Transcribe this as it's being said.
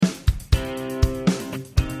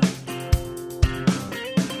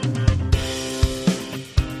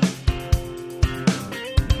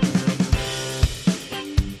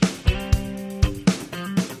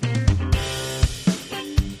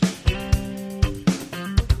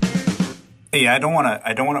Yeah, I don't want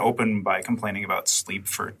to open by complaining about sleep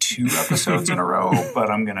for 2 episodes in a row, but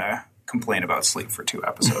I'm gonna complain about sleep for 2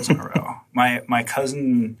 episodes in a row. My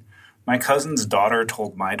cousin's daughter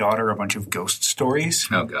told my daughter a bunch of ghost stories.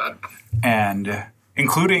 Oh God! And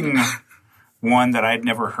including one that I'd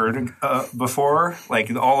never heard before.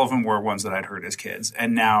 Like all of them were ones that I'd heard as kids,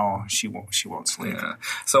 and now she won't sleep. Yeah.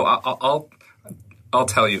 So I'll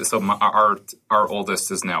tell you. So our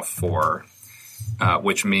oldest is now 4.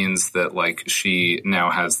 Which means that like she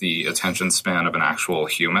now has the attention span of an actual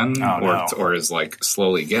human, or is like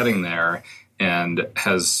slowly getting there, and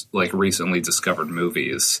has like recently discovered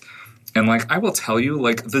movies. And like I will tell you,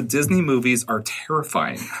 like the Disney movies are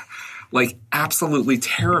terrifying, like absolutely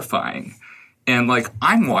terrifying. And like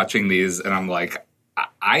I'm watching these, and I'm like,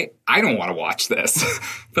 I don't want to watch this.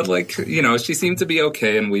 But like, you know, she seemed to be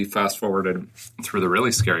okay, and we fast forwarded through the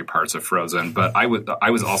really scary parts of Frozen. But I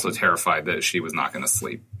was also terrified that she was not going to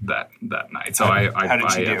sleep that night. So I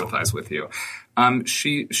empathize with you.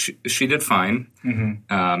 She did fine.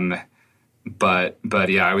 Mm-hmm. But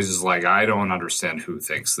yeah, I was just like, I don't understand who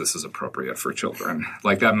thinks this is appropriate for children.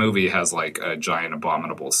 Like that movie has like a giant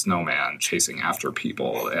abominable snowman chasing after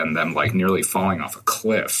people and them like nearly falling off a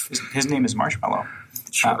cliff. His name is Marshmallow.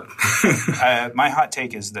 Sure. My hot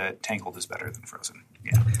take is that Tangled is better than Frozen.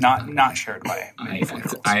 Yeah, not shared by many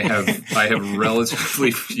folks. I have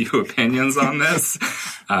relatively few opinions on this.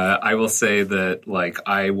 I will say that like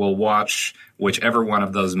I will watch whichever one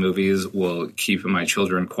of those movies will keep my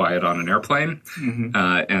children quiet on an airplane,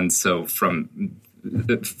 and so for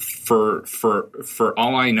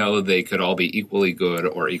all I know, they could all be equally good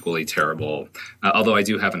or equally terrible. Although I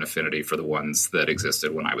do have an affinity for the ones that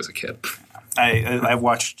existed when I was a kid. I've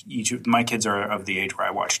watched my kids are of the age where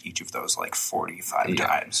I watched each of those like 45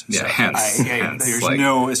 times. Yeah, so hence, there's like,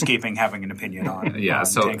 no escaping having an opinion on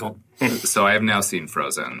Tangled. So I have now seen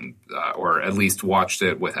Frozen, or at least watched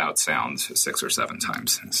it without sound 6 or 7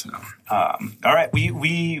 times. So. All right,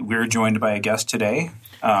 we're joined by a guest today,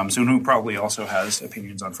 someone who probably also has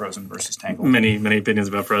opinions on Frozen versus Tangled. Many opinions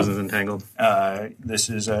about Frozen and Tangled. This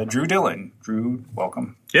is Drew Dillon. Drew,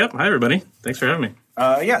 welcome. Yep. Hi, everybody. Thanks for having me.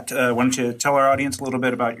 Why don't you tell our audience a little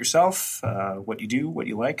bit about yourself, what you do, what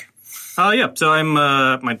you like? So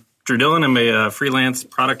I'm Drew Dillon. I'm a freelance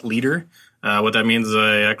product leader. What that means is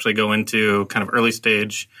I actually go into kind of early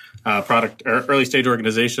stage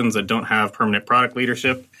organizations that don't have permanent product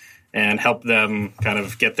leadership and help them kind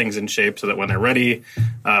of get things in shape so that when they're ready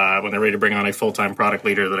to bring on a full-time product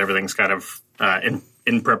leader, that everything's kind of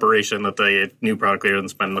in preparation, that the new product leader can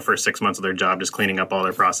spend the first 6 months of their job just cleaning up all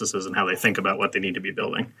their processes and how they think about what they need to be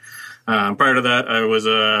building. Prior to that, I was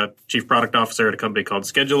a chief product officer at a company called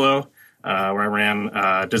Schedulo, where I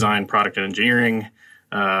ran design, product, and engineering.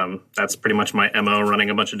 That's pretty much my MO, running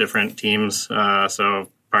a bunch of different teams. So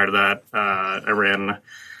prior to that, I ran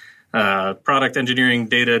product engineering,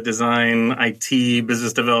 data design, IT,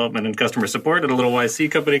 business development, and customer support at a little YC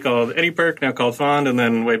company called EddiePerk, now called Fond. And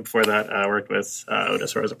then way before that, I worked with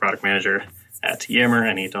Otis, where I was a product manager at Yammer,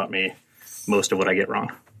 and he taught me most of what I get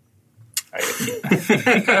wrong.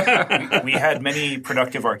 We had many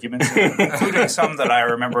productive arguments, including some that I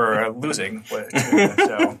remember losing,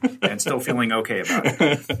 and still feeling okay about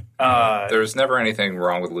it. There's never anything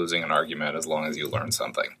wrong with losing an argument as long as you learn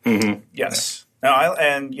something. Mm-hmm. Yes. No,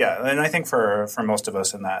 and I think for most of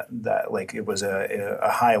us in that like it was a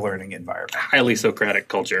high learning environment, highly Socratic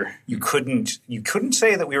culture. You couldn't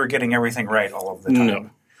say that we were getting everything right all of the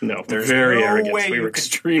time. No, there's very arrogant. We were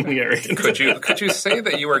extremely arrogant. Could you say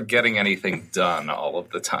that you were getting anything done all of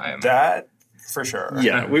the time? That for sure.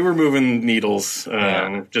 Yeah, we were moving needles,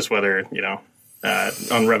 just whether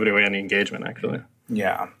on revenue and engagement actually.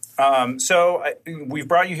 Yeah. So we've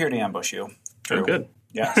brought you here to ambush you. Drew. Oh, good.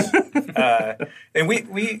 Yes, and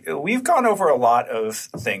we've gone over a lot of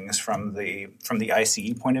things from the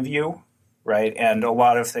IC point of view, right? And a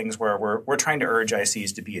lot of things where we're trying to urge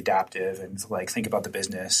ICs to be adaptive and like think about the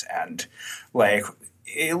business, and like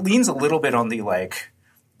it leans a little bit on the like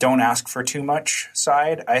don't ask for too much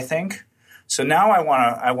side, I think. So now I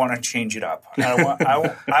want to change it up.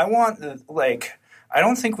 I want like I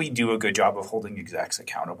don't think we do a good job of holding execs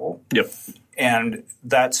accountable. Yep. And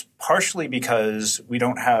that's partially because we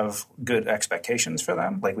don't have good expectations for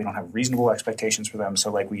them. Like we don't have reasonable expectations for them.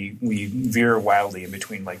 So like we veer wildly in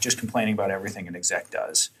between like just complaining about everything an exec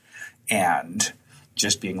does and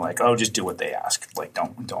just being like, oh, just do what they ask. Like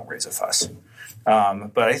don't raise a fuss.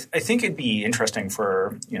 But I think it'd be interesting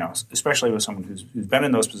for, especially with someone who's been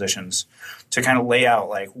in those positions to kind of lay out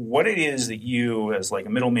like what it is that you as like a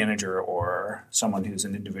middle manager or someone who's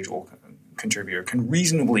an individual contributor can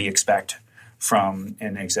reasonably expect from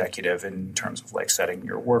an executive in terms of like setting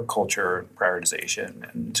your work culture, prioritization,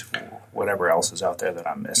 and whatever else is out there that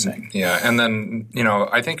I'm missing. Yeah, and then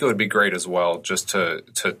I think it would be great as well just to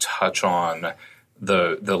touch on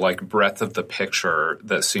the like breadth of the picture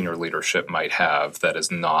that senior leadership might have that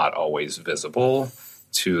is not always visible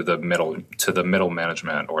to the middle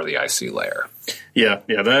management or the IC layer. Yeah,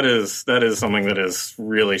 that is something that is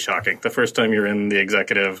really shocking. The first time you're in the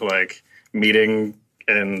executive like meeting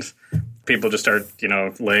and people just start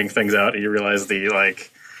laying things out, and you realize the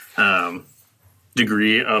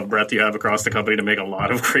degree of breadth you have across the company to make a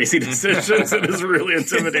lot of crazy decisions. It is really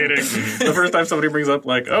intimidating. The first time somebody brings up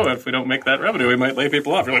like, oh, if we don't make that revenue, we might lay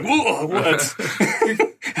people off. You're like, whoa, what?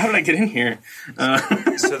 How did I get in here?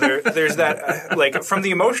 So there's that. Like from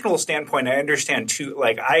the emotional standpoint, I understand two.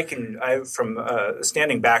 Like from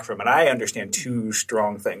standing back from it, I understand two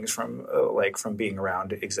strong things from being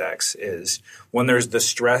around execs is one, there's the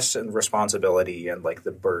stress and responsibility and like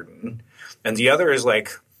the burden, and the other is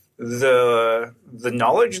like the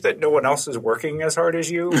knowledge that no one else is working as hard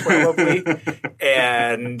as you, probably,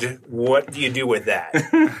 and what do you do with that?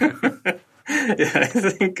 Yeah, I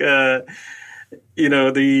think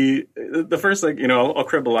the first I'll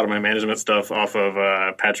crib a lot of my management stuff off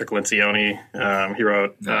of Patrick Lencioni. He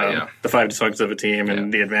wrote The 5 Dysfunctions of a Team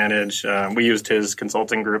and The Advantage. We used his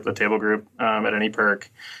consulting group, the Table Group, at AnyPerk,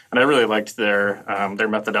 and I really liked their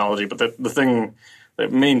methodology. But the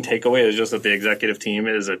main takeaway is just that the executive team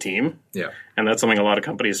is a team. Yeah. And that's something a lot of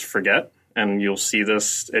companies forget. And you'll see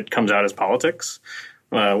this, it comes out as politics.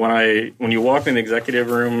 When you walk in the executive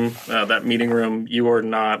room, that meeting room,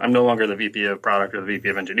 I'm no longer the VP of product or the VP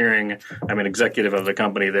of engineering. I'm an executive of the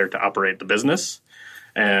company there to operate the business.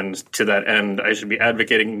 And to that end, I should be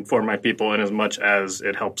advocating for my people in as much as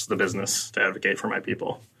it helps the business to advocate for my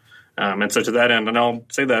people. And so to that end, and I'll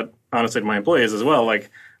say that honestly to my employees as well, like,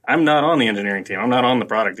 I'm not on the engineering team. I'm not on the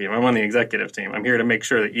product team. I'm on the executive team. I'm here to make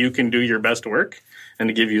sure that you can do your best work and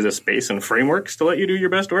to give you the space and frameworks to let you do your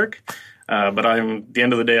best work. But at the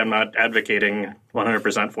end of the day, I'm not advocating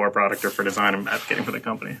 100% for a product or for design. I'm advocating for the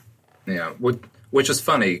company. Yeah, which is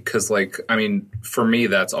funny because, for me,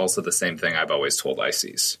 that's also the same thing I've always told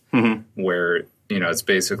ICs, where it's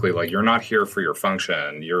basically like you're not here for your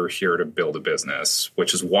function. You're here to build a business,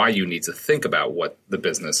 which is why you need to think about what the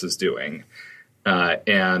business is doing. I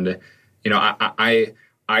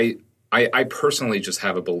personally just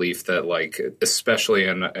have a belief that, like, especially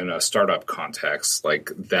in a startup context,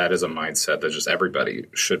 like, that is a mindset that just everybody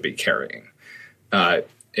should be carrying.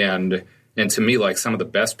 And to me, like, some of the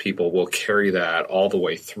best people will carry that all the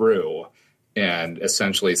way through and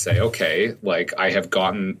essentially say, okay, like, I have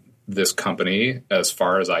gotten this company as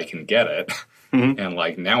far as I can get it. And,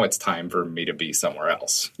 like, now it's time for me to be somewhere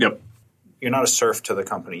else. Yep. You're not a serf to the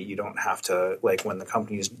company. You don't have to, like, when the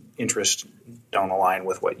company's interests don't align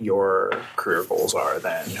with what your career goals are,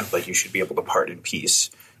 then, like, you should be able to part in peace.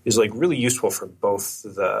 Is, like, really useful for both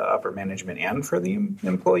the upper management and for the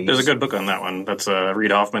employees. There's a good book on that one. That's Reid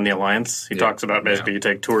Hoffman, The Alliance. He talks about basically you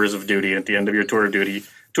take tours of duty. At the end of your tour of duty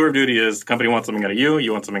is the company wants something out of you.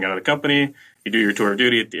 You want something out of the company. You do your tour of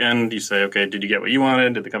duty. At the end, you say, okay, did you get what you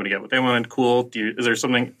wanted? Did the company get what they wanted? Cool. Is there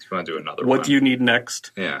something? You want to do another what one? do you need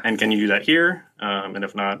next? Yeah. And can you do that here? And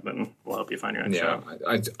if not, then we'll help you find your next job.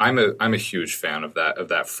 I'm a huge fan of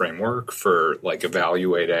that framework for, like,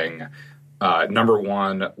 evaluating number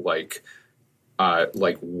one, like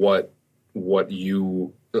what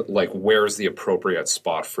you like, where's the appropriate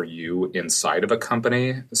spot for you inside of a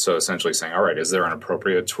company? So essentially saying, all right, is there an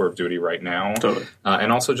appropriate tour of duty right now? Totally.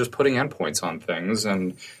 And also just putting endpoints on things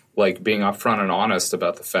and, like, being upfront and honest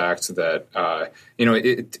about the fact that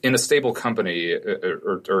in a stable company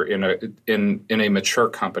or in a mature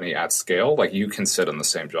company at scale, like, you can sit in the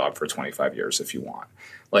same job for 25 years if you want.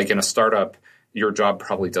 Like, in a startup, your job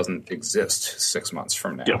probably doesn't exist 6 months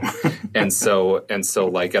from now. Yep. and so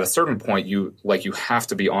like, at a certain point, you have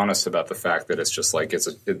to be honest about the fact that it's just like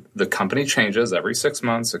the company changes every 6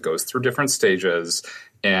 months. It goes through different stages,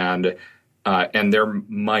 and there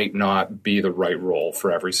might not be the right role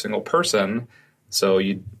for every single person. So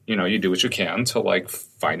you do what you can to, like,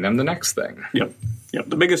 find them the next thing. Yep.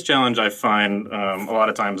 The biggest challenge I find a lot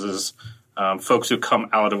of times is folks who come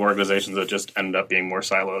out of organizations that just end up being more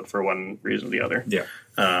siloed for one reason or the other.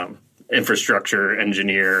 Yeah. Infrastructure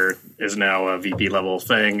engineer is now a VP level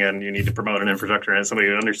thing, and you need to promote an infrastructure and somebody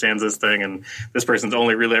who understands this thing, and this person's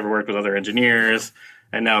only really ever worked with other engineers,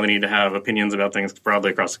 and now they need to have opinions about things broadly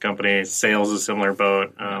across the company. Sales is a similar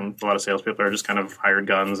boat. A lot of salespeople are just kind of hired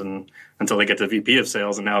guns and until they get to VP of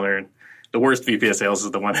sales, and now they're the worst VP of sales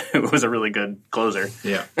is the one who was a really good closer.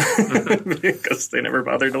 Yeah. Because they never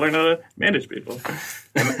bothered to learn how to manage people.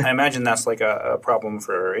 I imagine that's like a problem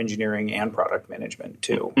for engineering and product management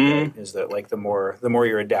too. Right? Is that like the more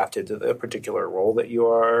you're adapted to the particular role that you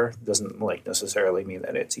are, doesn't like necessarily mean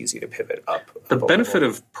that it's easy to pivot up. The benefit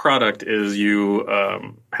of product is you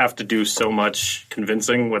have to do so much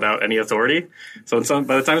convincing without any authority. So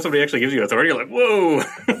by the time somebody actually gives you authority, you're like, whoa.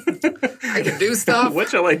 I can do stuff. What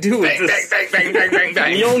shall I do with this? Bang, bang.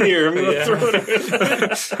 Mjolnir, I'm going to throw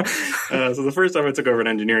it. So the first time I took over an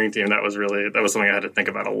engineering team, that was something I had to think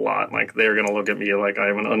about a lot. Like, they're going to look at me like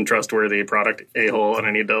I'm an untrustworthy product a-hole, and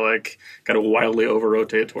I need to like kind of wildly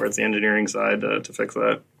over-rotate towards the engineering side to fix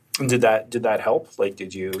that. And did that help? Like,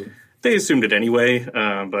 did you? They assumed it anyway,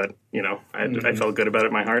 but I felt good about it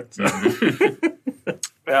in my heart. So,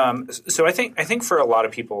 so I think for a lot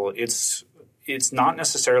of people, it's not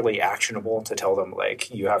necessarily actionable to tell them like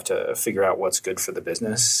you have to figure out what's good for the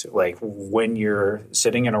business. Like when you're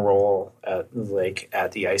sitting in a role at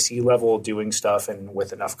the IC level doing stuff and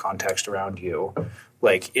with enough context around you,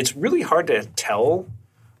 like it's really hard to tell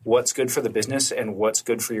what's good for the business and what's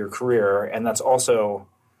good for your career, and that's also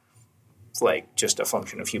like just a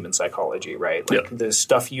function of human psychology, right? Like the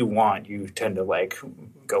stuff you want, you tend to like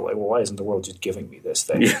go like, well, why isn't the world just giving me this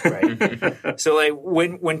thing, right? So like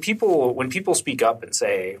when people speak up and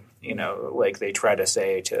say, like they try to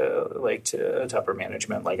say to upper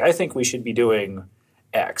management, like I think we should be doing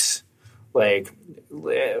X, like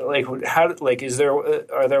how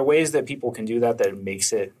are there ways that people can do that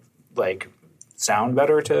makes it like sound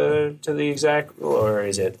better to the exec, or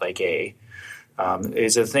is it like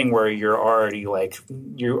is a thing where you're already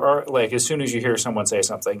as soon as you hear someone say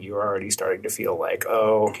something, you're already starting to feel like,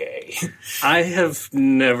 oh, okay. I have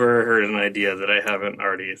never heard an idea that I haven't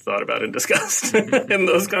already thought about and discussed in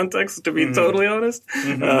those contexts, to be totally honest.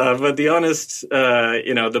 But the honest,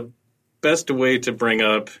 the best way to bring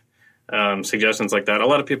up suggestions like that, a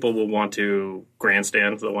lot of people will want to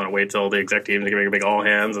grandstand. They'll want to wait till the exec team to make a big all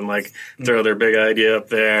hands and like throw their big idea up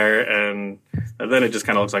there, and then it just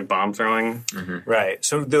kind of looks like bomb throwing. Right.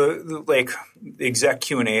 So the exec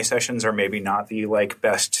Q&A sessions are maybe not the like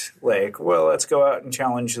best well, let's go out and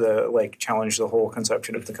challenge the whole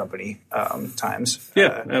conception of the company times.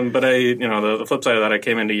 Yeah, but the flip side of that, I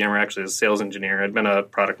came into Yammer actually as a sales engineer. I'd been a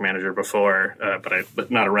product manager before,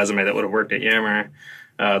 but not a resume that would have worked at Yammer.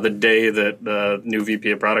 The day that the new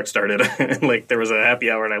VP of product started, like there was a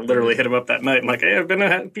happy hour, and I literally hit him up that night. I'm like, hey, I've been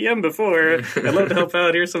a PM before. I'd love to help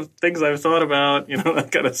out. Here's some things I've thought about, that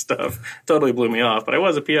kind of stuff. Totally blew me off. But I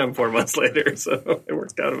was a PM 4 months later, so it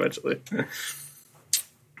worked out eventually.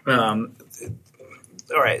 All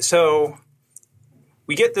right, so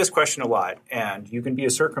we get this question a lot, and you can be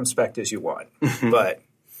as circumspect as you want, but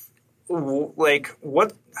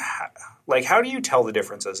how do you tell the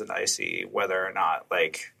difference as an IC whether or not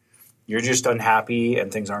like you're just unhappy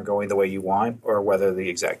and things aren't going the way you want, or whether the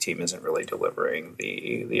exec team isn't really delivering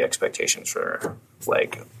the expectations for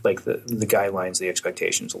like the guidelines, the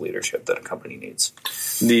expectations of leadership that a company needs?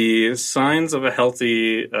 The signs of a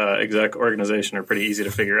healthy exec organization are pretty easy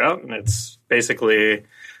to figure out, and it's basically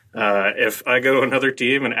if I go to another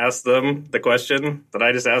team and ask them the question that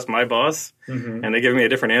I just asked my boss, and they give me a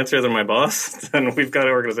different answer than my boss, then we've got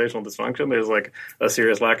organizational dysfunction. There's like a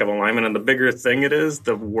serious lack of alignment, and the bigger thing it is,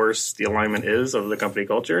 the worse the alignment is of the company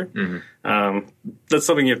culture. That's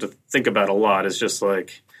something you have to think about a lot. Is just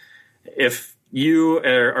like if you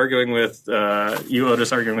are arguing with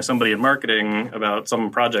Otis arguing with somebody in marketing about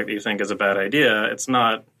some project that you think is a bad idea, it's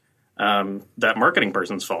not that marketing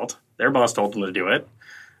person's fault. Their boss told them to do it.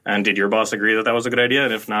 And did your boss agree that was a good idea?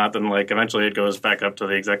 And if not, then like eventually it goes back up to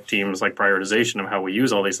the exec team's like prioritization of how we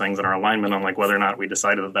use all these things and our alignment on like whether or not we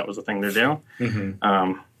decided that was the thing to do.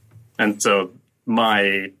 And so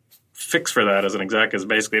my fix for that as an exec is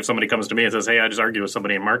basically if somebody comes to me and says, hey, I just argued with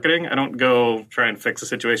somebody in marketing, I don't go try and fix a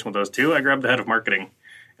situation with those two. I grab the head of marketing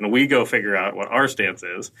and we go figure out what our stance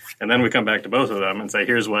is. And then we come back to both of them and say,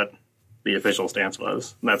 here's what the official stance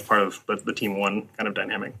was. And that's part of the team one kind of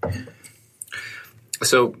dynamic.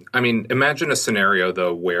 So, I mean, imagine a scenario,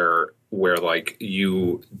 though, where like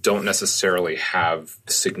you don't necessarily have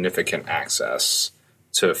significant access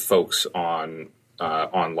to folks on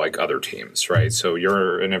like other teams, right? So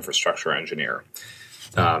you're an infrastructure engineer,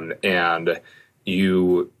 and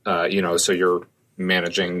you so you're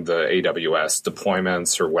managing the AWS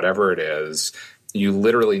deployments or whatever it is. You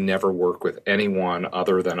literally never work with anyone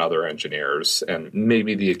other than other engineers, and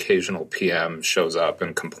maybe the occasional PM shows up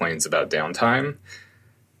and complains about downtime.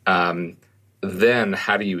 Then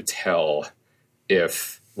how do you tell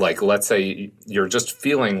if like, let's say you're just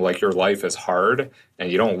feeling like your life is hard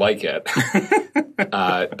and you don't like it.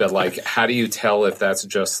 But like, how do you tell if that's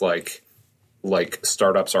just like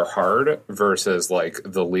startups are hard versus like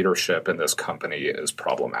the leadership in this company is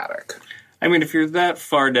problematic? I mean, if you're that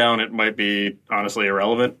far down, it might be honestly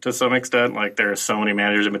irrelevant to some extent. Like, there are so many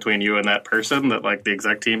managers in between you and that person that, like, the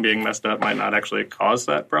exec team being messed up might not actually cause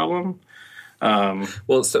that problem. Well,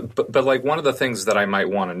 but like, one of the things that I might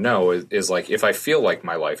want to know is like, if I feel like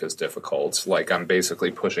my life is difficult, like I'm basically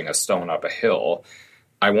pushing a stone up a hill,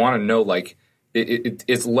 I want to know, like,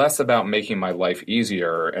 it's less about making my life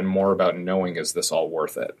easier and more about knowing, is this all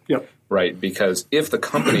worth it? Yep. Right? Because if the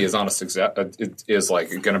company is on is like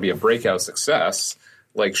going to be a breakout success,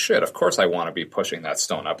 like, shit, of course I want to be pushing that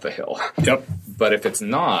stone up the hill. Yep. But if it's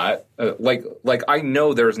not, like I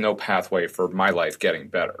know there's no pathway for my life getting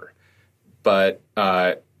better. But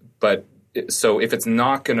so if it's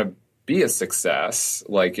not going to be a success,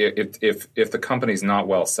 like if the company's not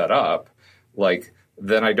well set up, like,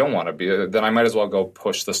 then I don't want to be. Then I might as well go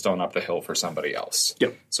push the stone up the hill for somebody else.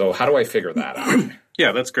 Yep. So how do I figure that out?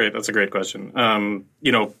 Yeah, that's great. That's a great question.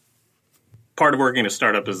 Part of working in a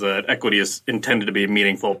startup is that equity is intended to be a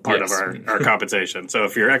meaningful part of our compensation. So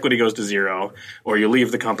if your equity goes to zero, or you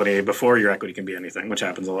leave the company before your equity can be anything, which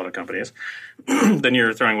happens in a lot of companies, then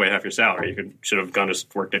you're throwing away half your salary. You should have gone to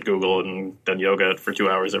worked at Google and done yoga for 2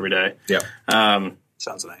 hours every day. Yeah.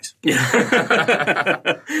 Sounds nice. Yeah.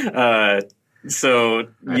 So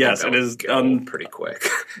yes, it is pretty quick.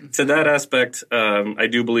 To that aspect, I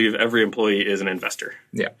do believe every employee is an investor.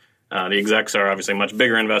 Yeah. The execs are obviously much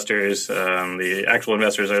bigger investors. The actual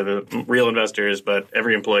investors are the real investors, but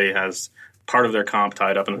every employee has part of their comp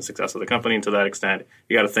tied up in the success of the company. And to that extent,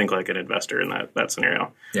 you got to think like an investor in that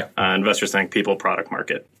scenario. Yeah. Investors think people, product,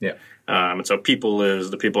 market. Yeah. And so people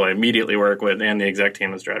is the people I immediately work with, and the exec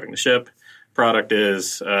team is driving the ship. Product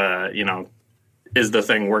is, is the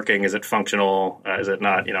thing working? Is it functional? Is it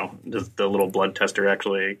not? Does the little blood tester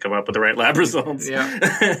actually come up with the right lab results? Yeah.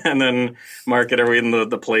 And then market, are we in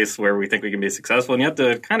the place where we think we can be successful? And you have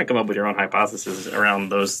to kind of come up with your own hypothesis around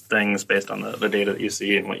those things based on the data that you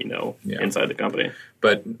see and what you know inside the company.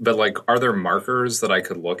 But like, are there markers that I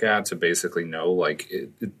could look at to basically know, like,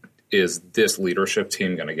 is this leadership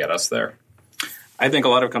team going to get us there? I think a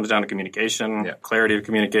lot of it comes down to communication, clarity of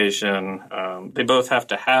communication. They both have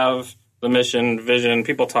to have the mission, vision.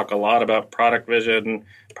 People talk a lot about product vision.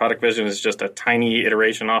 Product vision is just a tiny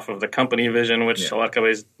iteration off of the company vision, which a lot of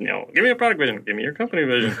companies, give me a product vision, give me your company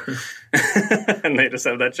vision. And they just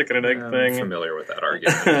have that chicken and egg thing. I'm familiar with that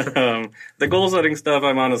argument. The goal setting stuff,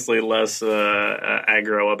 I'm honestly less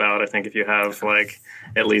aggro about. I think if you have like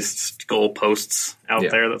at least goal posts out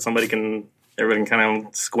there that everybody can kind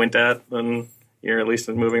of squint at, then you're at least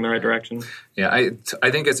moving in the right direction. Yeah,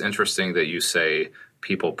 I think it's interesting that you say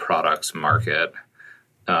people, products, market.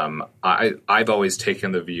 I've always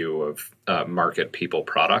taken the view of market, people,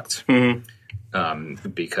 product. Mm-hmm.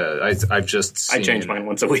 Because I've just seen, I change mine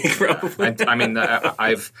once a week, probably.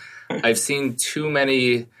 I've seen too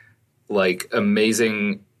many like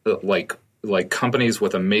amazing like companies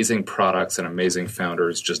with amazing products and amazing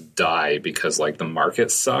founders just die because like the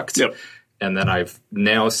market sucked. Yep. And then I've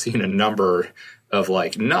now seen a number of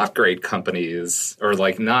like not great companies or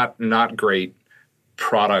like not great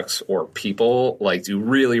products or people like do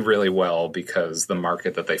really, really well because the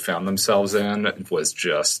market that they found themselves in was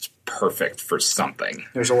just perfect for something.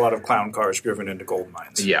 There's a lot of clown cars driven into gold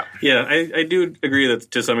mines. Yeah, I do agree that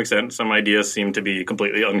to some extent some ideas seem to be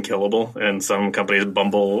completely unkillable and some companies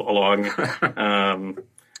bumble along.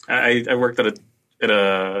 I worked at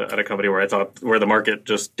a company where the market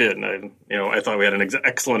just did. And I thought we had an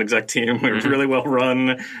excellent exec team. It was really well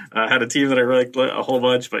run. Had a team that I really liked a whole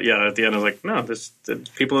bunch. But yeah, at the end I was like, no,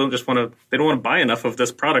 people don't want to buy enough of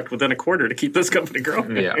this product within a quarter to keep this company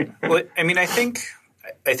growing. Yeah. Well, I mean, I think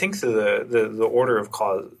the order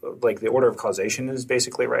of causation is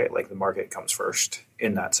basically right. Like the market comes first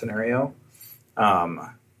in that scenario.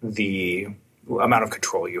 The amount of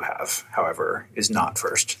control you have, however, is not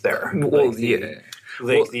first there. Well,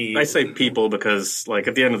 I say people because, like,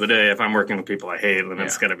 at the end of the day, if I'm working with people I hate, then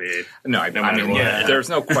it's going to be there's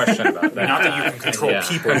no question about that. Not that you can control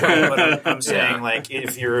people, but I'm saying,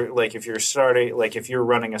 if you're starting, like, if you're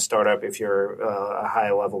running a startup, if you're a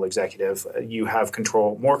high level executive, you have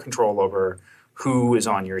more control over who is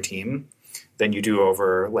on your team than you do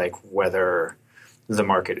over like whether the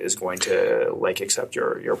market is going to like accept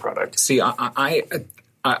your product. See,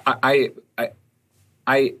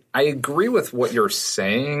 I agree with what you're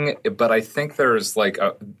saying, but I think there's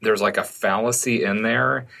a fallacy in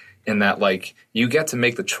there in that like you get to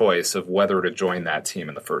make the choice of whether to join that team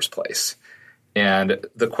in the first place. And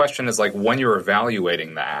the question is like when you're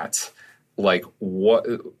evaluating that, like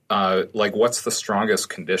what's the strongest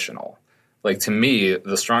conditional? Like to me,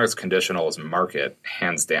 the strongest conditional is market,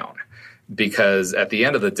 hands down. Because at the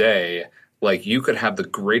end of the day, like you could have the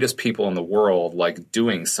greatest people in the world like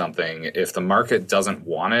doing something. If the market doesn't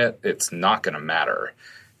want it, it's not going to matter.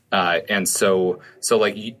 And so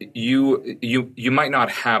like you might not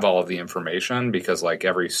have all of the information because like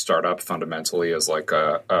every startup fundamentally is like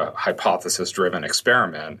a hypothesis driven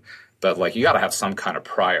experiment. But like you got to have some kind of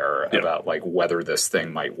prior about like whether this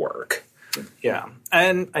thing might work. Yeah,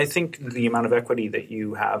 and I think the amount of equity that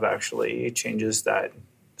you have actually changes that.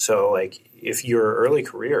 So like if you're early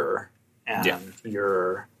career and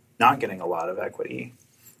you're not getting a lot of equity,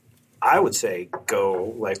 I would say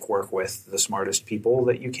go like work with the smartest people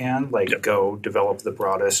that you can. Like go develop the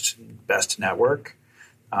broadest, best network,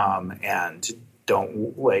 and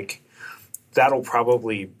don't like that'll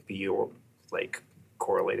probably be like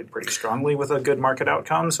correlated pretty strongly with a good market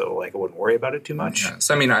outcome. So like I wouldn't worry about it too much. Yeah.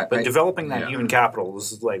 So I mean, but developing that human capital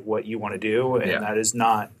is like what you want to do, and that is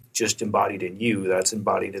not just embodied in you, that's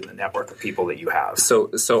embodied in the network of people that you have. So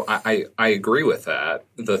I agree with that.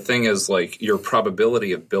 The thing is like your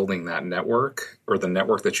probability of building that network or the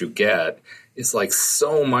network that you get is like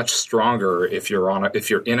so much stronger if you're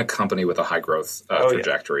in a company with a high growth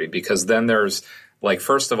trajectory, because then there's like,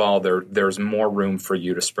 first of all, there's more room for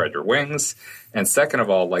you to spread your wings. And second of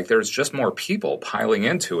all, like there's just more people piling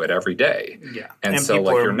into it every day. Yeah. And so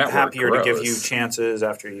like your network happier grows. to give you chances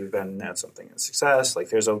after you've been at something in success. Like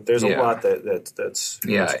there's a lot that's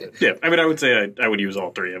good. Yeah. I mean, I would say I would use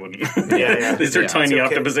all three. I wouldn't. These are tiny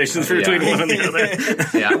optimizations between one and the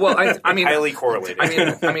other. Yeah. Well, I mean, highly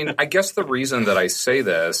correlated. I mean, I guess the reason that I say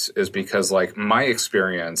this is because like my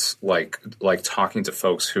experience, like talking to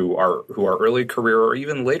folks who are early career or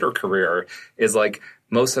even later career is like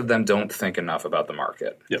most of them don't think enough about the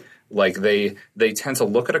market. Yep. Like they tend to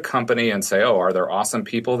look at a company and say, oh, are there awesome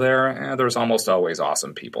people there? There's almost always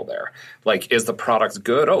awesome people there. Like, is the product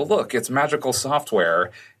good? Oh, look, it's magical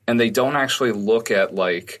software. And they don't actually look at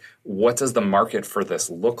like, what does the market for this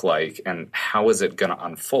look like and how is it going to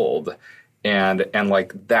unfold? And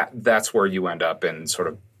like that's where you end up in sort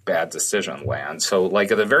of bad decision land. So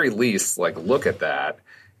like at the very least, like look at that.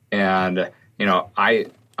 And, you know, I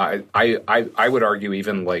would argue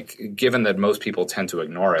even like given that most people tend to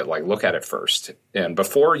ignore it, like look at it first. And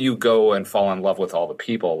before you go and fall in love with all the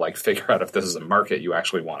people, like figure out if this is a market you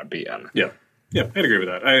actually want to be in. Yeah. Yeah, I'd agree with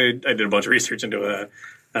that. I did a bunch of research into a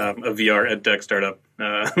VR edtech startup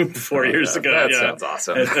 4 years ago. That sounds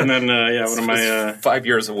awesome. And then, one of my 5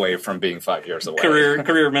 years away from being 5 years away.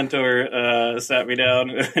 Career mentor sat me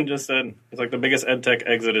down and just said, "It's like the biggest edtech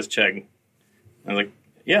exit is Chegg." I was like,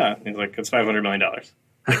 "Yeah." He's like, "It's $500 million.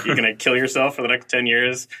 Like, you're gonna kill yourself for the next 10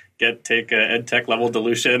 years, take a edtech level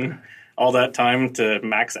dilution, all that time to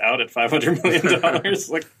max out at $500 million."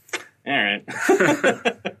 Like, all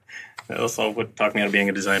right. That also would talk me out of being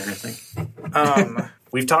a designer, I think.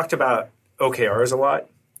 We've talked about OKRs a lot.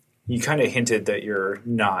 You kind of hinted that you're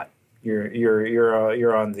not.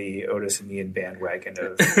 You're on the Otis and Ian bandwagon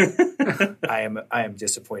of I am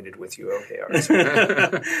disappointed with you OKRs.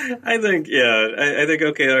 I think I think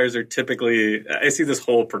OKRs are typically. I see this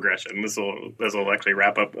whole progression. This will actually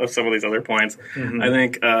wrap up some of these other points. Mm-hmm. I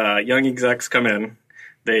think young execs come in.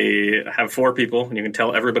 They have 4 people, and you can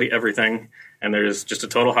tell everybody everything. And there's just a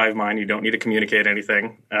total hive mind. You don't need to communicate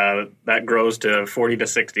anything. That grows to 40 to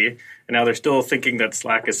 60. And now they're still thinking that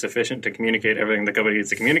Slack is sufficient to communicate everything the company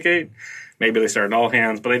needs to communicate. Maybe they start in all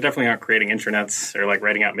hands, but they definitely aren't creating intranets or like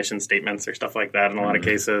writing out mission statements or stuff like that in a lot of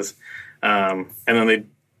cases. And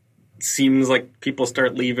then seems like people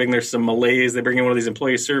start leaving. There's some malaise. They bring in one of these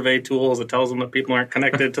employee survey tools that tells them that people aren't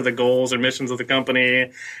connected to the goals or missions of the company.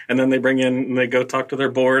 And then they go talk to their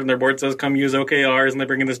board, and their board says, come use OKRs. And they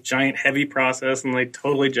bring in this giant heavy process, and they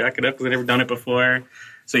totally jack it up because they've never done it before.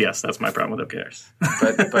 So yes, that's my problem with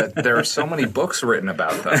OKRs. But there are so many books written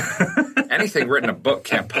about them. Anything written in a book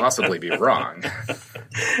can't possibly be wrong.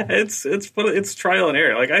 It's trial and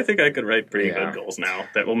error. Like I think I could write pretty good goals now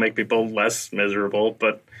that will make people less miserable,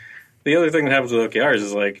 but the other thing that happens with OKRs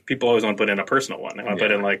is like people always want to put in a personal one. They want to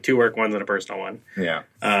put in like 2 work ones and a personal one. Yeah.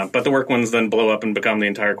 But the work ones then blow up and become the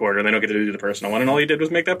entire quarter, and they don't get to do the personal one. And all you did was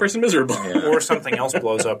make that person miserable. Yeah. Or something else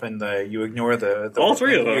blows up and you ignore the all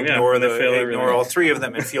 3 of them. Ignore all 3 of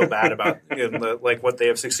them and feel bad about like what they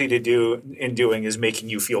have succeeded in doing is making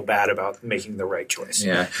you feel bad about making the right choice.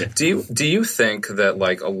 Yeah. Do you think that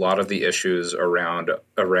like a lot of the issues around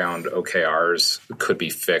OKRs could be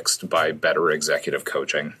fixed by better executive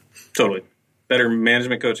coaching? Totally. Better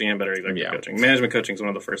management coaching and better executive coaching. Management coaching is one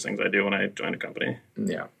of the first things I do when I join a company.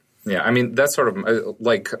 Yeah. Yeah, I mean, that's sort of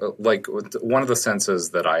like one of the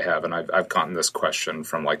senses that I have, and I've gotten this question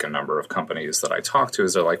from like a number of companies that I talk to,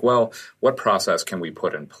 is they're like, well, what process can we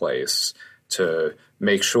put in place to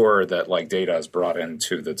make sure that like data is brought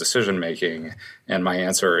into the decision making? And my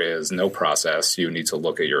answer is no process. You need to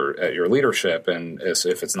look at your leadership, and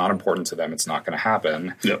if it's not important to them, it's not going to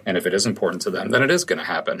happen. Yep. And if it is important to them, then it is going to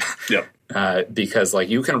happen. Yep. Because like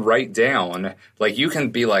you can write down, like you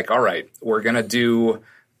can be like, all right, we're going to do.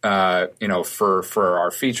 For our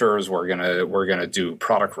features, we're gonna do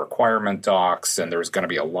product requirement docs, and there's going to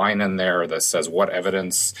be a line in there that says what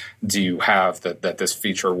evidence do you have that this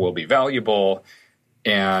feature will be valuable,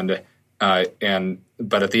 but at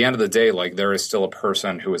the end of the day, like there is still a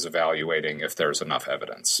person who is evaluating if there's enough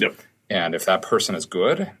evidence. Yep. And if that person is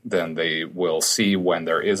good, then they will see when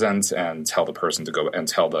there isn't and tell the person to go and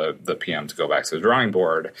tell the PM to go back to the drawing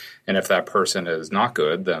board. And if that person is not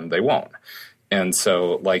good, then they won't. And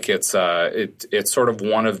so, like, it's sort of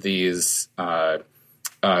one of these.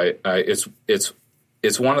 It's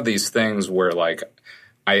one of these things where, like,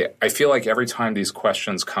 I feel like every time these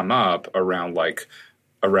questions come up around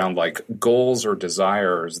goals or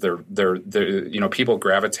desires, they're people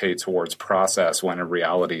gravitate towards process when in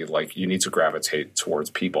reality, like, you need to gravitate towards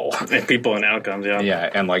people. And people and outcomes, yeah. Yeah,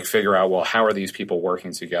 and like figure out, well, how are these people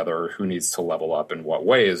working together? Who needs to level up in what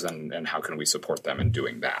ways, and how can we support them in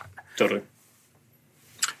doing that? Totally.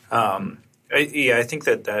 I think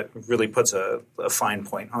that really puts a fine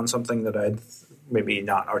point on something that I'd maybe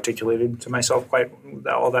not articulated to myself quite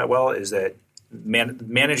all that well, is that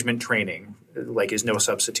management training like is no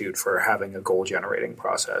substitute for having a goal generating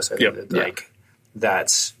process. I think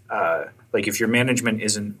that's like if your management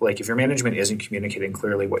isn't communicating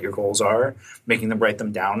clearly what your goals are, making them write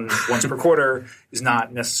them down once per quarter is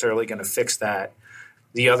not necessarily going to fix that.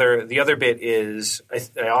 The other bit is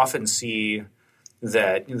I often see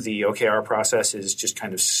that the OKR process is just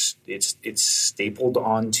kind of it's stapled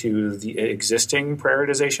onto the existing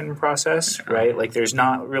prioritization process, right? Like there's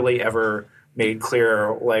not really ever made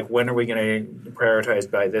clear, like, when are we going to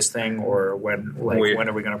prioritize by this thing, or when are we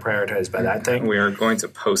going to prioritize by that thing? We are going to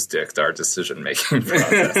post-dict our decision-making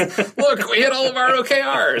process. Look, we hit all of our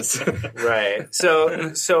OKRs. Right.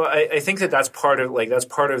 So I think that's part of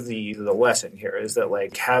the lesson here, is that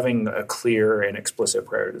like having a clear and explicit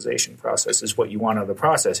prioritization process is what you want out of the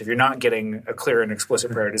process. If you're not getting a clear and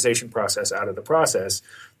explicit prioritization process out of the process,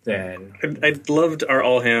 then I loved our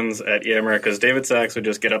all hands at EMR, because David Sachs would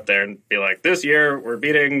just get up there and be like, "This year we're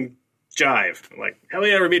beating Jive." I'm like, hell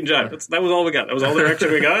yeah, we're beating Jive. That was all we got. That was all the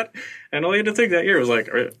direction we got. And all you had to think that year was like,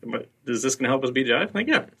 is this going to help us beat Jive? I'm like,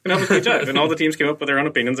 yeah, it's going to help us beat Jive. And all the teams came up with their own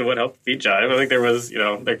opinions of what helped beat Jive. I think there was,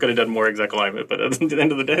 they could have done more exec alignment, but at the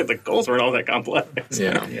end of the day, the goals weren't all that complex.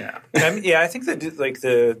 Yeah. I think that like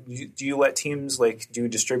do you let teams like do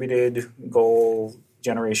distributed goal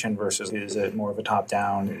generation versus is it more of a top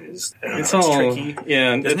down? It's all tricky.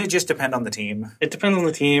 Yeah. Doesn't it just depend on the team? It depends on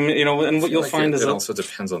the team, and what you'll find is it also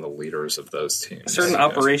depends on the leaders of those teams. Certain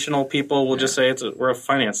operational people will just say we're a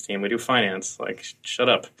finance team. We do finance. Like, shut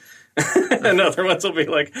up. And other ones will be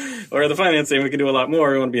like, or the finance team, we can do a lot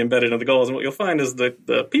more. We want to be embedded in the goals. And what you'll find is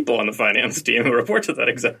the people on the finance team who report to that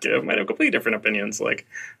executive might have completely different opinions. Like,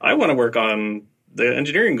 I want to work on the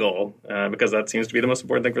engineering goal because that seems to be the most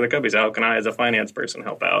important thing for the company. So how can I, as a finance person,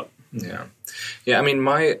 help out? Yeah. I mean,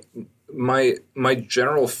 my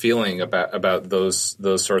general feeling about those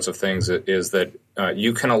sorts of things is that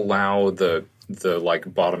you can allow the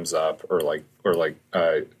like bottoms up or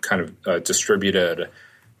kind of distributed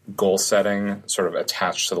goal setting sort of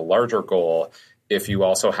attached to the larger goal if you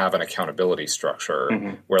also have an accountability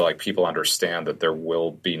structure where like people understand that there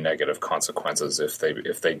will be negative consequences if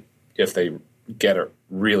they get it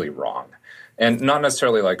really wrong. And not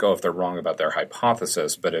necessarily like, if they're wrong about their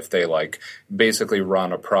hypothesis, but if they like basically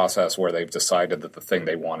run a process where they've decided that the thing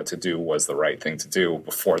they wanted to do was the right thing to do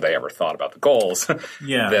before they ever thought about the goals,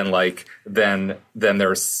 then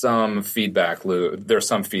there's some feedback loop. There's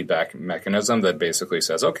some feedback mechanism that basically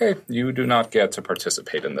says, okay, you do not get to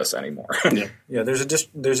participate in this anymore. I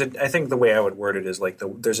think the way I would word it is like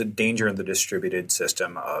there's a danger in the distributed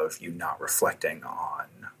system of you not reflecting on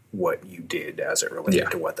what you did as it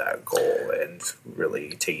related to what that goal, and really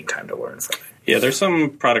taking time to learn from it. Yeah, there's some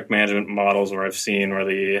product management models where I've seen where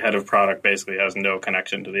the head of product basically has no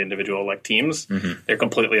connection to the individual like teams. They're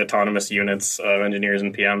completely autonomous units of engineers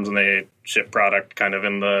and PMs, and they ship product kind of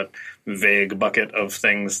in the vague bucket of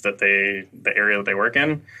things that the area that they work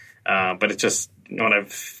in. But it's just what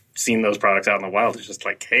I've seen those products out in the wild. It's just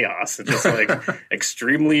like chaos. It's just like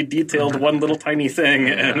extremely detailed one little tiny thing,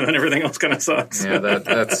 and then everything else kind of sucks. Yeah,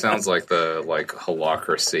 that sounds like the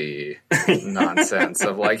holacracy nonsense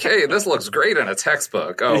of like, hey, this looks great in a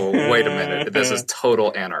textbook. Oh, wait a minute, this is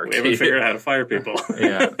total anarchy. We haven't figured out how to fire people.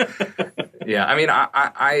 Yeah. I mean,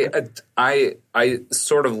 I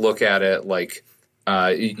sort of look at it like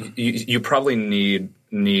you probably need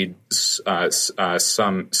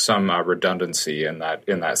some redundancy in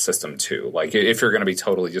that system too. Like if you're going to be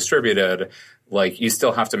totally distributed, like you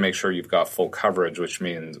still have to make sure you've got full coverage,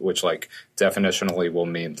 which like definitionally will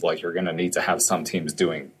mean like you're going to need to have some teams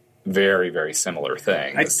doing very, very similar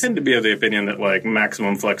things. I tend to be of the opinion that like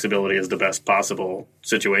maximum flexibility is the best possible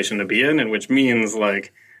situation to be in, and which means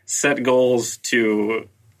like set goals to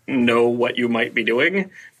know what you might be doing,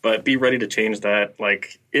 but be ready to change that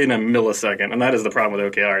like in a millisecond. And that is the problem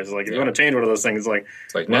with OKRs. Like if you want to change one of those things,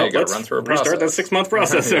 it's like now you got to run through a process. Restart that 6-month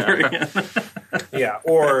process over again. Yeah,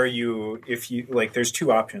 or if you like, there's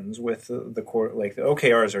two options with the quarter. Like the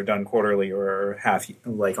OKRs are done quarterly or half.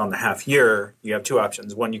 Like on the half year, you have two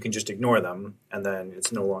options. One, you can just ignore them, and then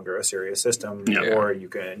it's no longer a serious system. Yeah. Or you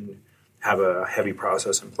can have a heavy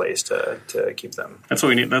process in place to keep them. That's what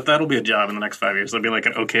we need. That'll be a job in the next 5 years. There'll be like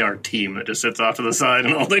an OKR team that just sits off to the side,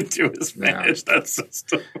 and all they do is manage that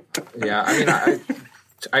system. Yeah, I mean,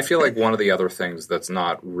 I feel like one of the other things that's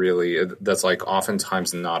like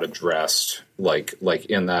oftentimes not addressed like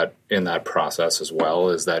in that process as well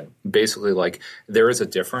is that basically like there is a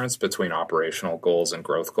difference between operational goals and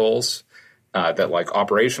growth goals. That like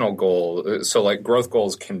operational goal, so like growth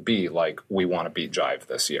goals can be like we want to beat Jive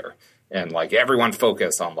this year, and like everyone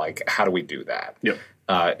focus on like how do we do that. Yep.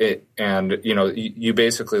 You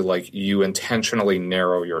basically like you intentionally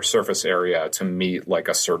narrow your surface area to meet like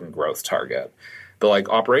a certain growth target. But like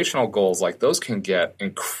operational goals, like those can get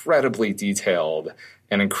incredibly detailed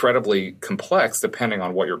and incredibly complex depending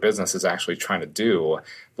on what your business is actually trying to do.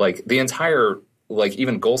 Like the entire like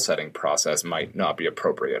even goal setting process might not be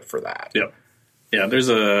appropriate for that. Yep. Yeah,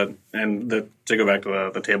 to go back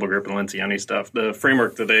to the table group and Lencioni stuff, the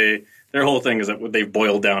framework that their whole thing is that they've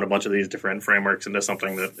boiled down a bunch of these different frameworks into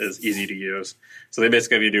something that is easy to use. So they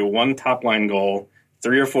basically have you do one top line goal,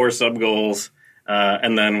 3 or 4 sub goals,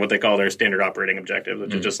 and then what they call their standard operating objectives,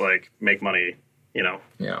 which is just like make money,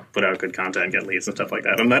 put out good content, get leads and stuff like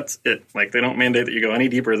that. And that's it. Like they don't mandate that you go any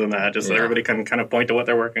deeper than that, just so everybody can kind of point to what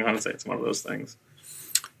they're working on and say it's one of those things.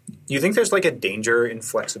 Do you think there's like a danger in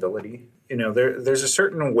flexibility? There's a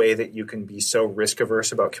certain way that you can be so risk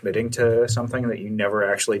averse about committing to something that you never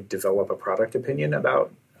actually develop a product opinion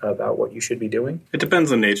about what you should be doing. It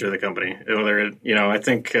depends on the nature of the company. Whether I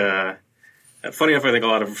think funny enough, I think a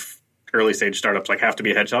lot of early stage startups like have to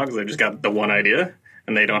be hedgehogs. They've just got the one idea,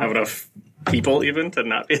 and they don't have enough people even to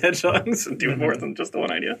not be hedgehogs and do more than just the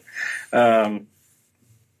one idea. And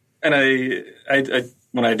I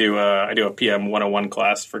when I do a PM 101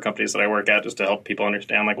 class for companies that I work at just to help people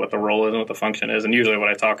understand like what the role is and what the function is. And usually what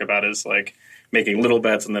I talk about is like making little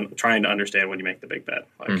bets and then trying to understand when you make the big bet.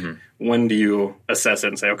 Like when do you assess it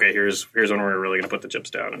and say, okay, here's when we're really going to put the chips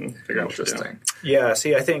down and figure out what to do. Yeah,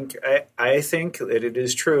 see, I think that it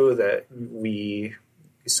is true that we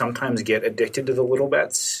sometimes get addicted to the little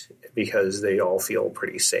bets because they all feel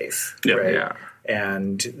pretty safe, right? Yeah.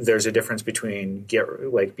 And there's a difference between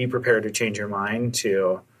be prepared to change your mind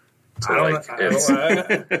to I don't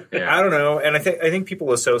know. And I think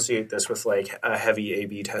people associate this with like a heavy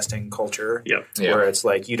A/B testing culture, where it's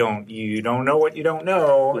like you don't know what you don't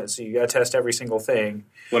know, and so you got to test every single thing.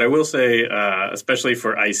 What I will say, especially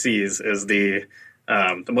for ICs, is the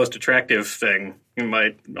most attractive thing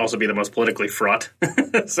might also be the most politically fraught.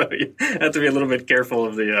 So you have to be a little bit careful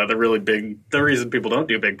of the really big. The reason people don't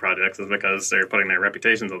do big projects is because they're putting their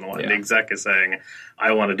reputations on the line. Yeah. The exec is saying,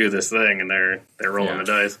 "I want to do this thing," and they're rolling the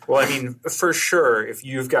dice. Well, I mean, for sure, if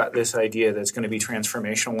you've got this idea that's going to be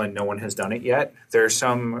transformational and no one has done it yet, there's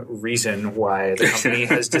some reason why the company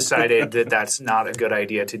has decided that that's not a good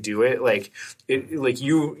idea to do it.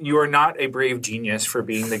 You are not a brave genius for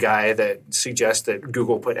being the guy that suggests that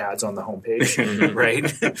Google put ads on the homepage.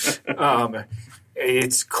 Right,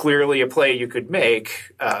 it's clearly a play you could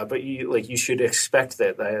make, but you should expect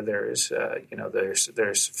that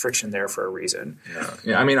there's friction there for a reason.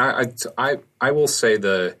 Yeah. I mean, I will say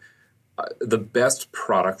the best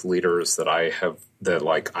product leaders that I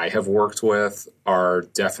have worked with are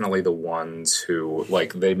definitely the ones who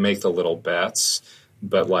like they make the little bets,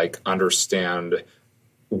 but like understand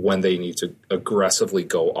when they need to aggressively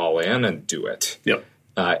go all in and do it. Yep.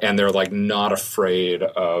 And they're like not afraid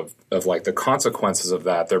of like the consequences of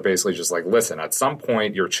that. They're basically just like, listen, at some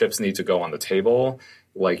point your chips need to go on the table,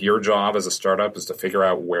 like your job as a startup is to figure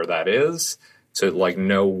out where that is, to like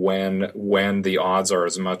know when the odds are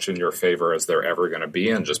as much in your favor as they're ever going to be,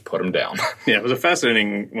 and just put them down. Yeah, it was a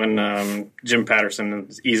fascinating when Jim Patterson,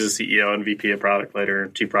 he's the CEO and VP of product later,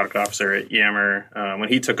 chief product officer at Yammer. When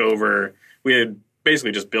he took over, we had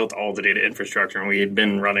basically just built all the data infrastructure, and we had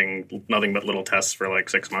been running nothing but little tests for like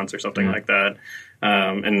 6 months or something like that.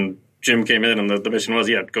 And Jim came in, and the mission was,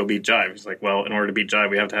 go beat Jive. He's like, well, in order to beat Jive,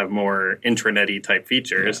 we have to have more intranet-y type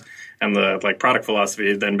features. Yeah. And the like product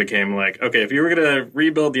philosophy then became like, okay, if you were going to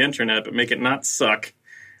rebuild the intranet but make it not suck,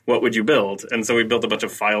 what would you build? And so we built a bunch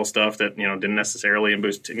of file stuff that didn't necessarily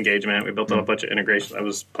boost engagement. We built a bunch of integration. That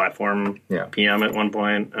was platform PM at one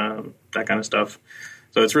point, that kind of stuff.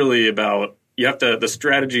 So it's really about the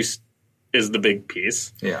strategy is the big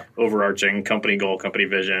piece. Yeah. Overarching company goal, company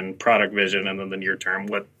vision, product vision, and then the near term,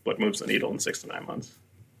 what moves the needle in 6 to 9 months.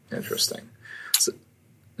 Interesting.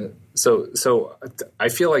 So I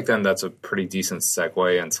feel like then that's a pretty decent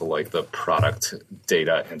segue into like the product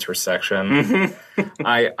data intersection. Mm-hmm.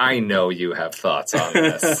 I know you have thoughts on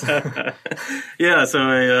this. Yeah, so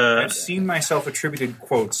I've seen myself attributed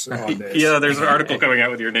quotes on this. Yeah, there's an article coming out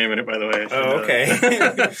with your name in it, by the way. Okay.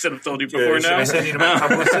 I should have told you before now. Should I send you to my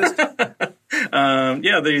publicist?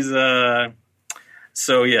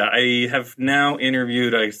 So I have now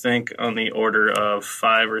interviewed, I think, on the order of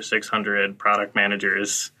 500 or 600 product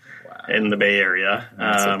managers in the Bay Area.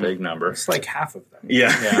 That's a big number. It's like half of them. Yeah.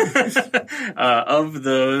 Of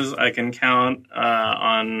those, I can count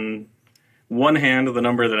on one hand the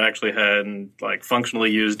number that actually had like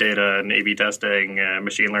functionally used data and A/B testing,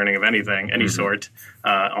 machine learning of anything, any sort,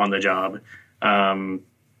 on the job.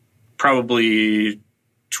 Probably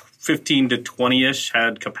 15 to 20-ish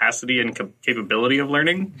had capacity and capability of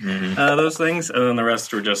learning those things, and then the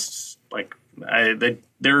rest were just like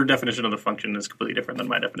their definition of the function is completely different than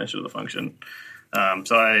my definition of the function.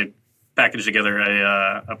 So I packaged together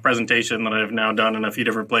a presentation that I've now done in a few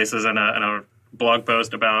different places and a blog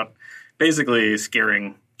post about basically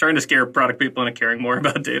trying to scare product people into caring more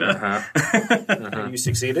about data. You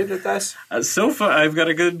succeeded at this? So far, I've got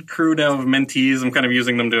a good crew now of mentees. I'm kind of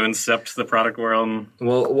using them to incept the product world.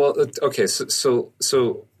 Well, okay. So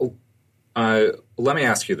let me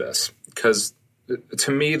ask you this, because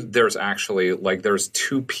to me, there's actually there's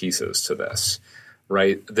two pieces to this,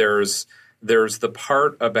 right? There's the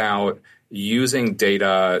part about using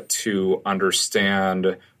data to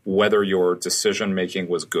understand whether your decision making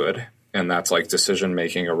was good. And that's like decision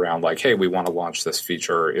making around like, hey, we want to launch this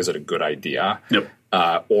feature. Is it a good idea? Yep.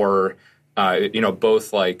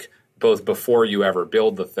 Both before you ever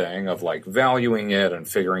build the thing of like valuing it and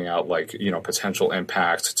figuring out like, potential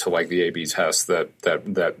impact to like the A/B test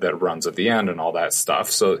that runs at the end and all that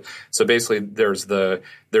stuff. So basically there's the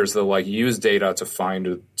like use data to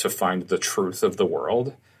find the truth of the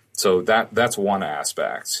world. So that's one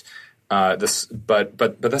aspect. But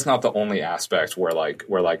that's not the only aspect where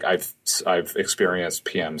I've experienced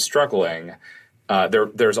PM struggling.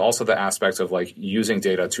 There's also the aspect of like using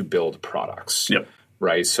data to build products. Yep.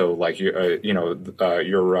 Right. So like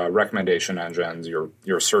your recommendation engines,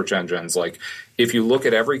 your search engines. Like if you look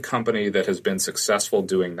at every company that has been successful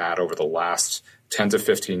doing that over the last 10 to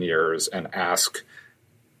 15 years and ask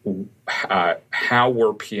how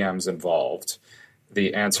were PMs involved.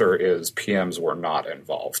 The answer is PMs were not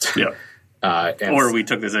involved. Yeah. Or we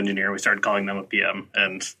took this engineer and we started calling them a PM,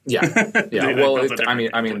 and Well,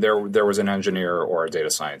 there was an engineer or a data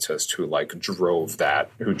scientist who drove that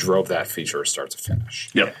feature start to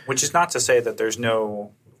finish. Yep. Which is not to say that there's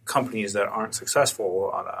no companies that aren't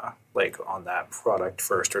successful on that product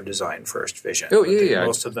first or design first vision. Oh yeah.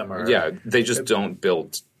 Most of them are. Yeah, they just don't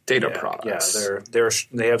build data products. Yeah,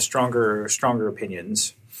 they have stronger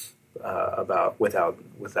opinions.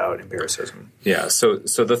 Without empiricism. Yeah. So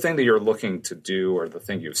the thing that you're looking to do, or the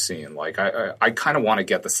thing you've seen, I kind of want to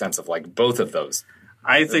get the sense of both of those.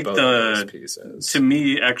 I think those pieces. To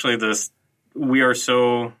me, actually, we are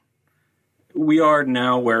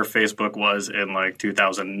now where Facebook was in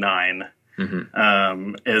 2009.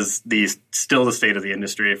 Mm-hmm. Is still the state of the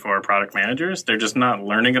industry for product managers. They're just not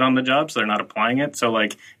learning it on the job, so they're not applying it. So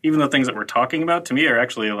even the things that we're talking about to me are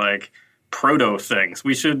actually proto things.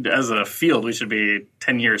 We should, as a field, be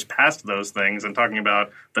 10 years past those things and talking about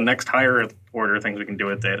the next higher order things we can do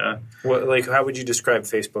with data. Well, how would you describe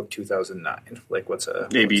Facebook 2009? What's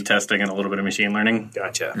A/B testing and a little bit of machine learning.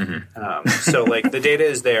 Gotcha. Mm-hmm. So the data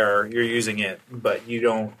is there, you're using it, but you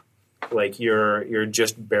don't you're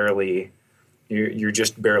just barely you're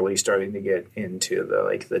just barely starting to get into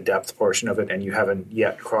the depth portion of it, and you haven't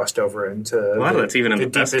yet crossed over into a lot of that's even in the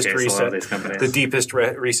best case, a lot of these companies. The deepest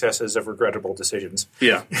recesses of regrettable decisions.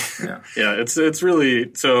 Yeah. It's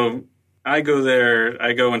really so. I go there.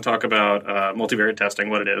 I go and talk about multivariate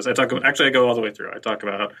testing, what it is. I go all the way through. I talk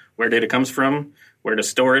about where data comes from, where to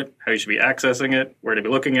store it, how you should be accessing it, where to be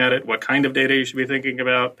looking at it, what kind of data you should be thinking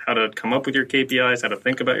about, how to come up with your KPIs, how to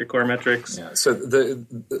think about your core metrics. Yeah. So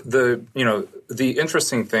the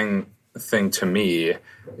interesting thing to me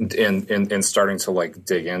in starting to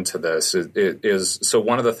dig into this is so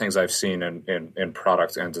one of the things I've seen in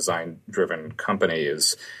product and design driven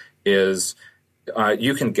companies is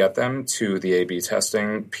you can get them to the A/B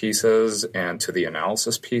testing pieces and to the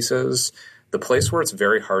analysis pieces. The place where it's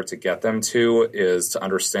very hard to get them to is to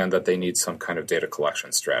understand that they need some kind of data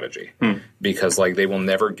collection strategy, because they will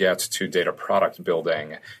never get to data product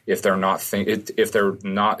building if they're not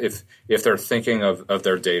if they're thinking of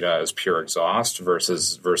their data as pure exhaust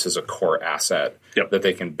versus a core asset that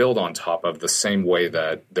they can build on top of the same way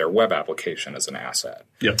that their web application is an asset.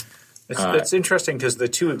 Yep. It's interesting because the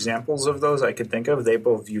two examples of those I could think of, they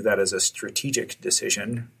both view that as a strategic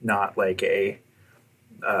decision, not like a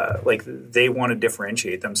they want to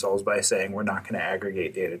differentiate themselves by saying we're not going to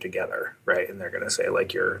aggregate data together, right? And they're going to say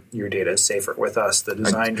your data is safer with us, the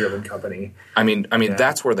design-driven company. I mean,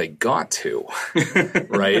 that's where they got to,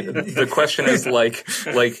 right? The question is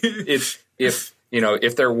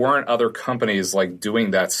if there weren't other companies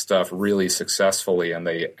doing that stuff really successfully and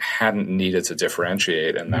they hadn't needed to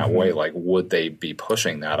differentiate in that way, would they be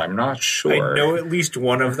pushing that? I'm not sure. I know at least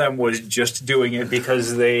one of them was just doing it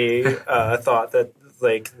because they thought that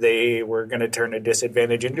they were going to turn a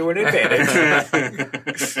disadvantage into an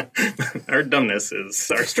advantage. Our dumbness is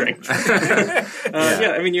our strength.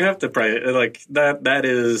 I mean, you have to probably that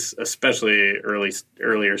is especially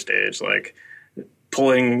earlier stage,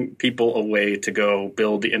 pulling people away to go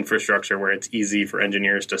build the infrastructure where it's easy for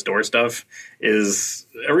engineers to store stuff is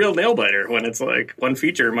a real nail biter when it's one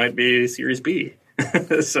feature might be Series B.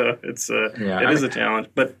 So it is a challenge,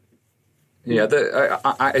 but. Yeah,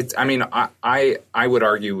 I would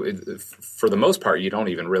argue for the most part you don't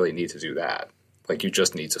even really need to do that. You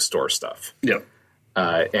just need to store stuff. Yeah.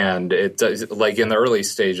 And it does, in the early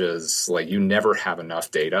stages, you never have enough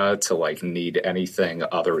data to need anything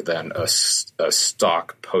other than a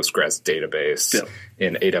stock Postgres database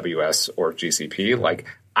in AWS or GCP.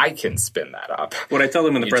 I can spin that up. What I tell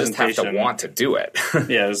them in the presentation, just have to want to do it.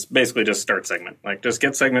 Is basically just start Segment. Just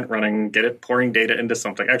get Segment running, get it pouring data into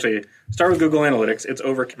something. Actually, start with Google Analytics. It's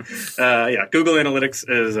Google Analytics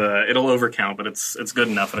is it'll overcount, but it's good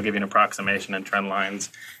enough. It'll give you an approximation and trend lines.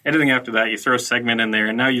 Anything after that, you throw Segment in there,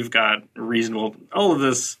 and now you've got reasonable. All of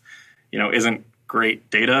this, isn't great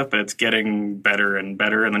data, but it's getting better and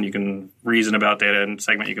better, and then you can reason about data in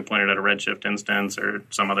Segment. You can point it at a Redshift instance or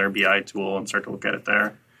some other BI tool and start to look at it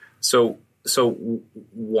there. So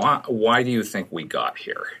why do you think we got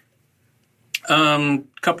here?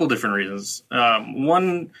 Couple different reasons.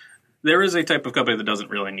 One, there is a type of company that doesn't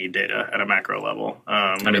really need data at a macro level.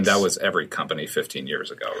 That was every company 15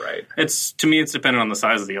 years ago, right? To me, it's dependent on the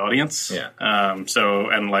size of the audience. Yeah. And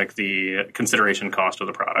the consideration cost of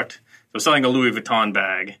the product. So selling a Louis Vuitton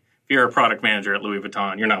bag, if you're a product manager at Louis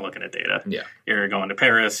Vuitton, you're not looking at data. Yeah. You're going to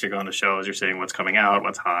Paris, you're going to shows, you're seeing what's coming out,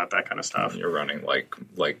 what's hot, that kind of stuff. You're running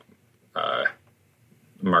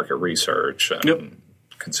market research and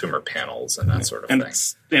consumer panels and that sort of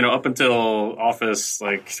thing. Up until Office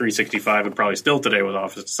 365 and probably still today with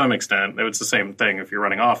Office to some extent, it's the same thing. If you're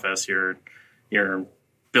running Office, you're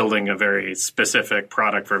building a very specific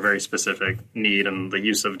product for a very specific need, and the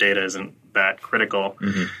use of data isn't that critical.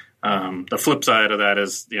 Mm-hmm. The flip side of that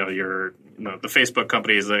is, the Facebook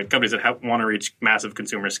companies, the companies that want to reach massive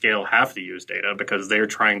consumer scale have to use data because they're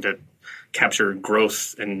trying to capture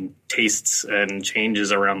growth and tastes and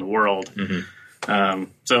changes around the world. Mm-hmm.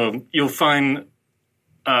 So you'll find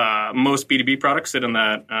most B2B products sit in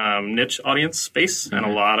that niche audience space, mm-hmm.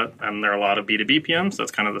 and there are a lot of B2B PMs.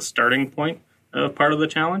 That's kind of the starting point of part of the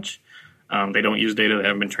challenge. They don't use data. They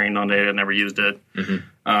haven't been trained on data. Never used it.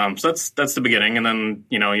 Mm-hmm. So that's the beginning. And then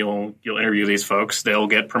you'll interview these folks. They'll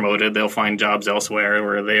get promoted. They'll find jobs elsewhere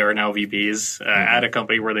where they are now VPs at a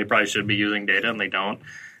company where they probably should be using data and they don't.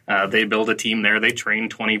 They build a team there. They train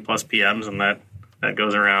 20 plus PMs, and that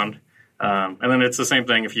goes around. And then it's the same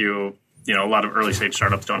thing if a lot of early stage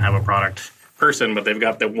startups don't have a product person, but they've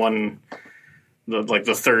got the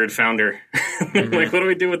third founder. Mm-hmm. What do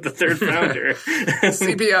we do with the third founder?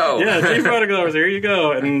 CPO. Yeah, chief product officer. Here you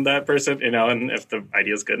go. And that person, and if the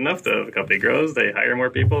idea is good enough, the company grows. They hire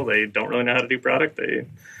more people. They don't really know how to do product. They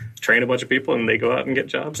train a bunch of people and they go out and get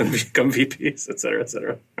jobs and become VPs, et cetera, et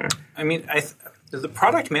cetera. I mean, the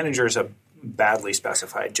product manager is a badly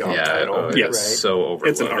specified job title. Yes. Right? So overloaded.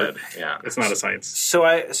 It's an art. Yeah. It's not a science. So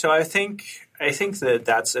I think that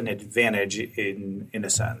that's an advantage in a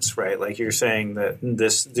sense, right? Like you're saying that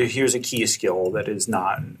here's a key skill that is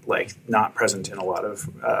not present in a lot of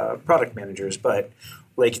product managers, but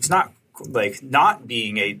like it's not like not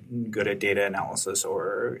being good at data analysis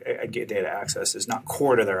or data access is not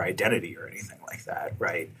core to their identity or anything like that,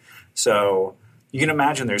 right? So you can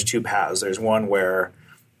imagine there's two paths. There's one where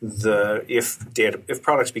if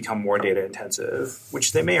products become more data intensive,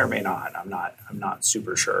 which they may or may not, I'm not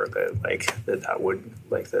super sure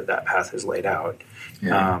that that path is laid out.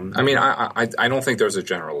 Yeah. I mean, I don't think there's a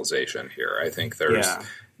generalization here. I think there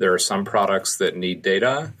are some products that need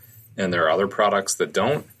data, and there are other products that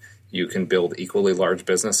don't. You can build equally large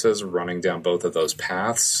businesses running down both of those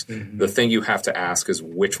paths. Mm-hmm. The thing you have to ask is,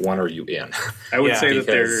 which one are you in? I would say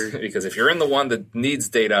because if you're in the one that needs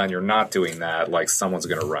data and you're not doing that, like someone's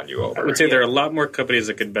going to run you over. I would say there are a lot more companies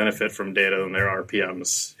that could benefit from data than there are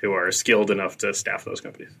PMs who are skilled enough to staff those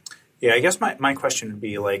companies. Yeah, I guess my question would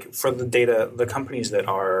be like for the companies that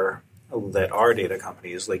are data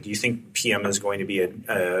companies, like do you think PM is going to be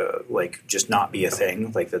just not be a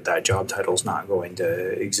thing, like that job title is not going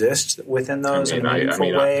to exist within those in a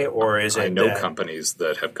meaningful way, or is it? I know companies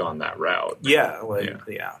that have gone that route. Yeah,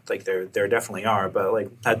 like there definitely are, but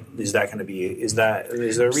like is that going to be? Is there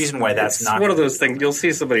a reason why that's not one of those things? You'll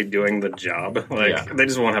see somebody doing the job, they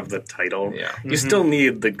just won't have the title. Yeah, you still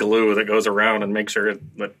need the glue that goes around and make sure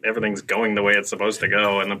that everything's going the way it's supposed to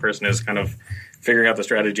go, and the person is kind of figuring out the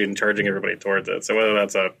strategy and charging everybody towards it. So whether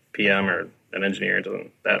that's a PM or an engineer,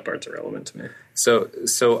 that part's irrelevant to me. So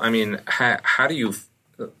I mean, how do you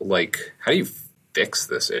fix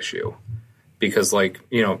this issue? Because to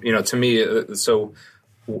me, it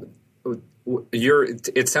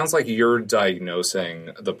sounds like you're diagnosing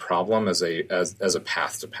the problem as a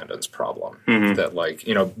path dependence problem. Mm-hmm. That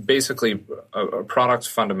basically a product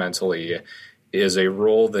fundamentally is a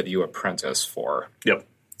role that you apprentice for. Yep.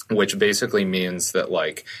 Which basically means that,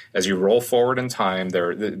 as you roll forward in time,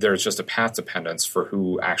 there's just a path dependence for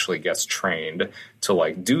who actually gets trained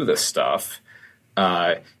to, do this stuff.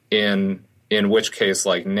 In which case,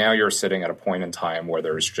 now you're sitting at a point in time where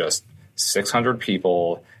there's just 600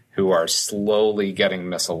 people who are slowly getting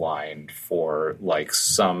misaligned for,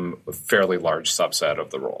 some fairly large subset of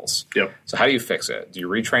the roles. Yep. So how do you fix it? Do you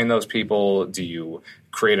retrain those people? Do you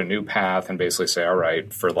create a new path and basically say, all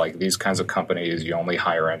right, for these kinds of companies, you only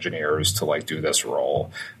hire engineers to do this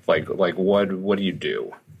role? What do you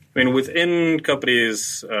do? I mean, within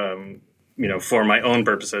companies, for my own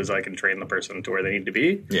purposes, I can train the person to where they need to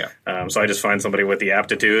be. Yeah. So I just find somebody with the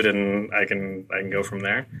aptitude, and I can go from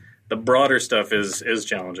there. The broader stuff is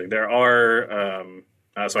challenging. There are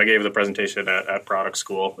so I gave the presentation at Product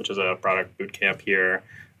School, which is a product boot camp here.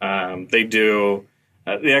 They do.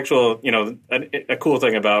 The actual, a cool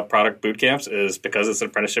thing about product boot camps is because it's an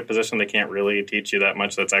apprenticeship position, they can't really teach you that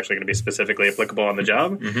much that's actually going to be specifically applicable on the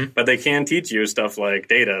job. Mm-hmm. But they can teach you stuff like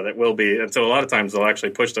data that will be, and so a lot of times they'll actually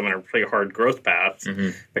push them in a pretty hard growth path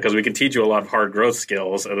because we can teach you a lot of hard growth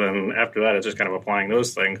skills, and then after that, it's just kind of applying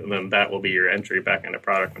those things, and then that will be your entry back into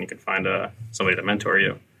product when you can find somebody to mentor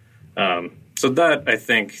you. So that, I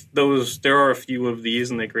think, there are a few of these,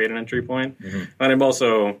 and they create an entry point. Mm-hmm.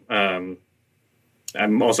 And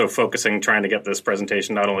I'm also focusing, trying to get this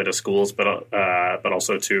presentation not only to schools but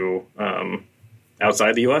also to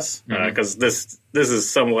outside the U.S. Because this is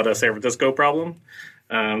somewhat a San Francisco problem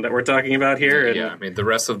that we're talking about here. And, I mean, the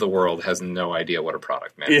rest of the world has no idea what a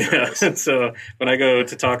product manager is. And so when I go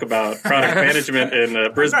to talk about product management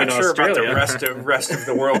in Brisbane, I'm not sure Australia, about the rest of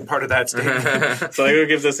the world part of that statement. So I go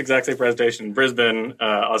give this exact same presentation in Brisbane,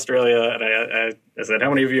 Australia, and I said, how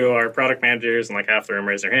many of you are product managers? And half the room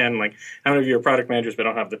raised their hand. How many of you are product managers but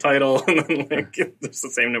don't have the title? And then there's the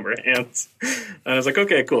same number of hands. And I was like,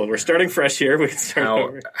 okay, cool. We're starting fresh here. We can start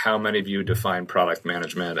over. How many of you define product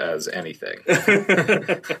management as anything?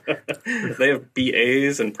 They have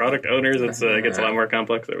BAs and product owners. It gets a lot more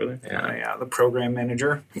complex over there. Yeah. The program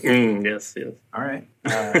manager. Yes. All right.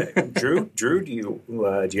 Drew, do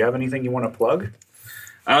you have anything you want to plug?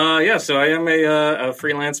 So I am a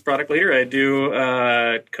freelance product leader. I do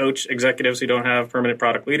coach executives who don't have permanent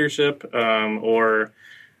product leadership, or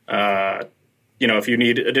if you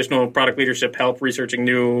need additional product leadership help researching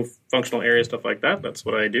new functional areas, stuff like that. That's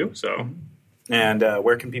what I do. So, and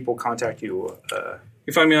where can people contact you?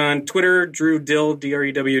 You find me on Twitter, Drew Dill,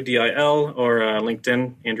 DREWDIL, or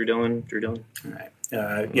LinkedIn, Andrew Dillon, Drew Dillon. All right.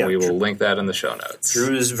 We will link that in the show notes.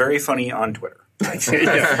 Drew is very funny on Twitter.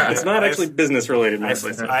 It's not actually business related.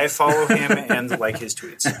 I follow him and like his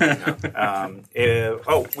tweets.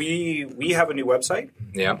 We have a new website.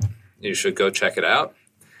 Yeah, you should go check it out.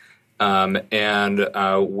 And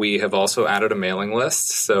we have also added a mailing list.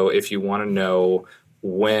 So if you want to know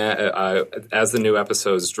when, as the new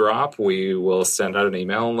episodes drop, we will send out an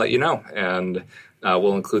email and let you know. And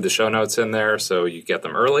we'll include the show notes in there so you get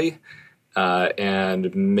them early.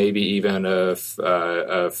 And maybe even a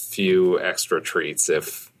few extra treats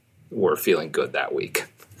if we're feeling good that week.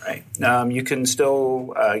 Right. You can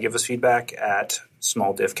still give us feedback at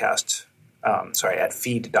at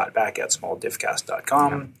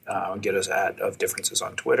feed.back@smalldifcast.com. Get us at Of Differences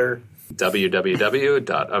on Twitter.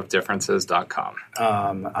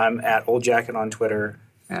 www.ofdifferences.com. I'm at Old Jacket on Twitter.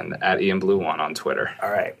 And at Ian Blue 1 on Twitter. All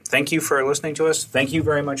right. Thank you for listening to us. Thank you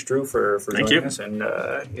very much, Drew, for joining us and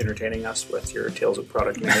entertaining us with your tales of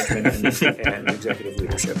product management and executive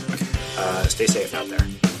leadership. Stay safe out there.